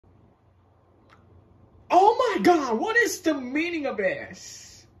my god, what is the meaning of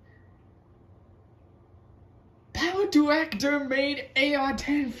this? PowerDirector made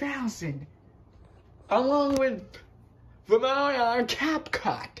AR1000 along with Vanilla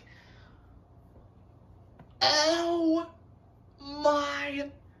CapCut. Oh my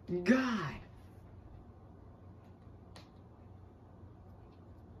god.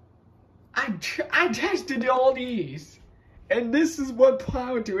 I tested all these, and this is what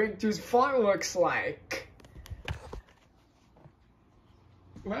PowerDirector's font looks like.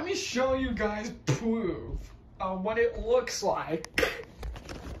 Let me show you guys proof of what it looks like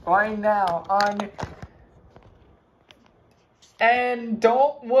right now and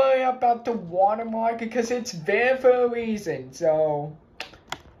don't worry about the watermark because it's there for a reason. So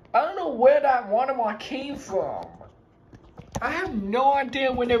I don't know where that watermark came from. I have no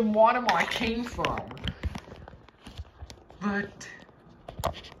idea where the watermark came from. But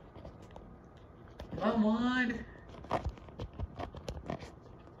come on.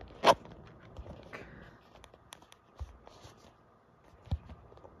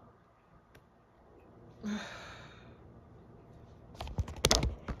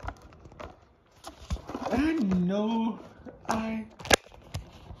 I know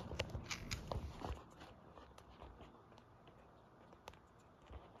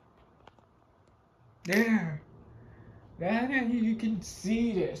there. Now you can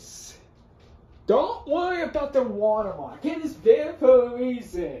see this. Don't worry about the watermark. It is there for a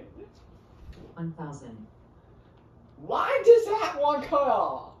reason. 1000. Why does that one cut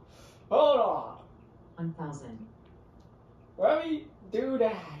off? Hold on. 1000. Let me do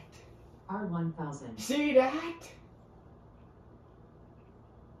that. R1000. See that?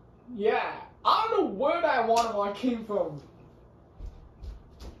 Yeah. I don't know where that watermark came from.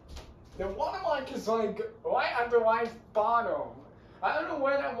 The watermark is like right at the right bottom. I don't know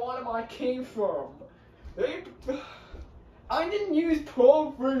where that watermark came from. I didn't use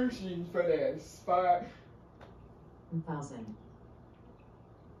pro version for this, but 1000.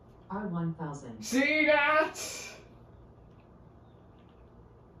 R1000. see that?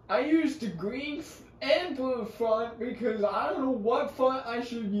 I used the green and blue font because I don't know what font I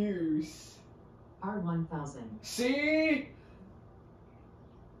should use. R1000. See?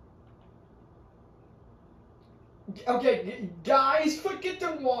 Okay, guys, forget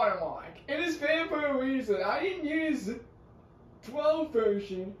the watermark. It is there for a reason. I didn't use Pro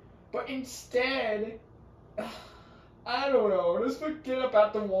version, but instead, I don't know. Let's forget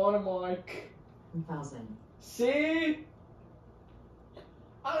about the watermark. 1000. See?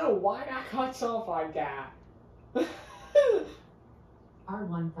 I don't know why that cuts off like that.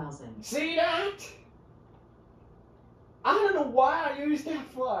 R1000. See that? I don't know why I used that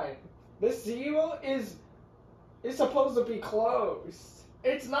font. The zero is supposed to be close.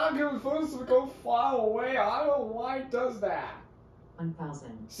 It's not supposed to go far away. I don't know why it does that.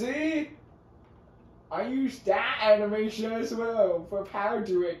 1000. See? I used that animation as well for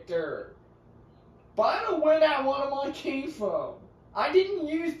PowerDirector. But I don't know where that watermark came from. I didn't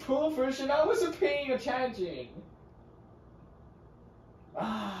use Pro version. I wasn't paying attention.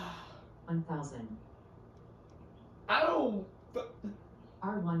 1000. I don't.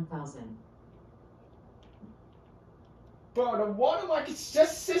 R1000. Bro, the watermark is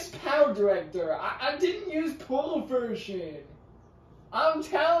just says PowerDirector. I didn't use Pro version. I'm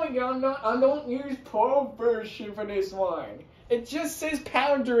telling you, I don't use Pro version for this one. It just says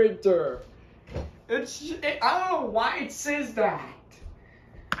PowerDirector. I don't know why it says that.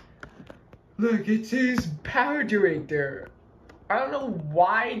 Look, it says PowerDirector. I don't know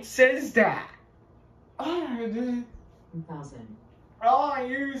why it says that. 1000. All I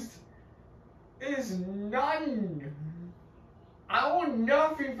used is none. I own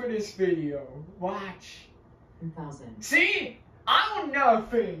nothing for this video. Watch. 1000. See? I own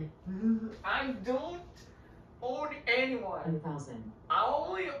nothing. I don't own anyone. 1000. I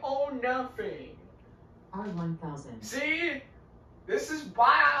only own nothing. R1000. See? This is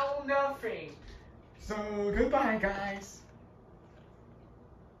why I own nothing. So, goodbye, guys.